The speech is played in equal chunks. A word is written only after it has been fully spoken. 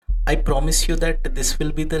I promise you that this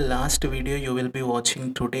will be the last video you will be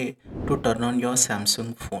watching today to turn on your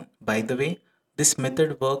Samsung phone. By the way, this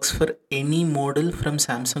method works for any model from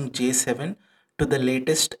Samsung J7 to the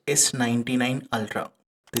latest S99 Ultra.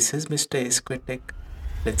 This is Mr. ASquare Tech.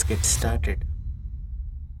 Let's get started.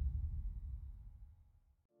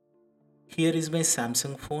 Here is my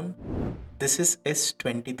Samsung phone. This is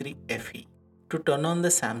S23 FE. To turn on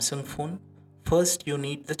the Samsung phone, first you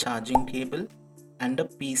need the charging cable and a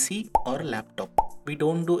PC or laptop. We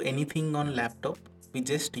don't do anything on laptop, we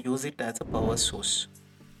just use it as a power source.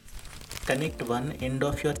 Connect one end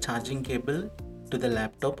of your charging cable to the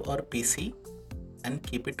laptop or PC and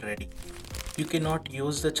keep it ready. You cannot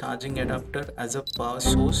use the charging adapter as a power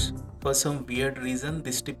source. For some weird reason,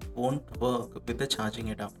 this tip won't work with the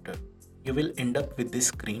charging adapter. You will end up with this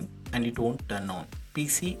screen and it won't turn on.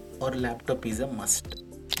 PC or laptop is a must.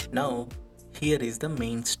 Now, here is the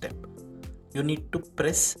main step. You need to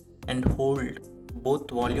press and hold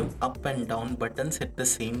both volume up and down buttons at the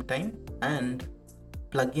same time and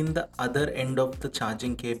plug in the other end of the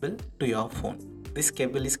charging cable to your phone. This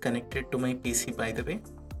cable is connected to my PC, by the way.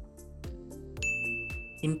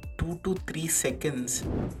 In 2 to 3 seconds,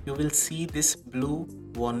 you will see this blue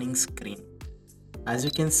warning screen. As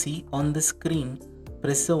you can see on the screen,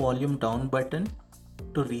 press the volume down button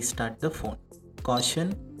to restart the phone.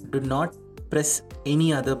 Caution, do not press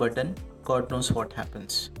any other button. God knows what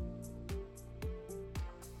happens.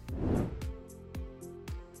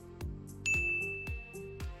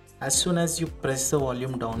 As soon as you press the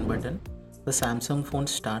volume down button, the Samsung phone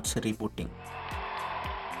starts rebooting.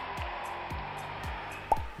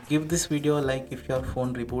 Give this video a like if your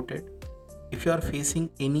phone rebooted. If you are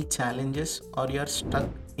facing any challenges or you are stuck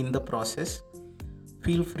in the process,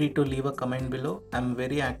 feel free to leave a comment below. I'm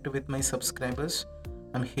very active with my subscribers.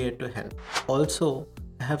 I'm here to help. Also,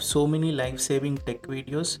 I have so many life-saving tech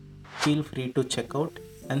videos. Feel free to check out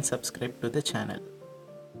and subscribe to the channel.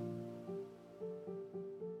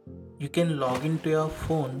 You can log into your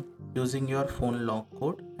phone using your phone lock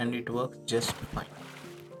code and it works just fine.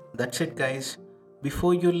 That's it, guys.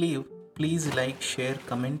 Before you leave, please like, share,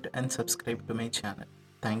 comment and subscribe to my channel.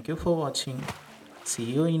 Thank you for watching. See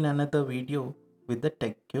you in another video with the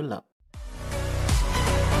tech you love.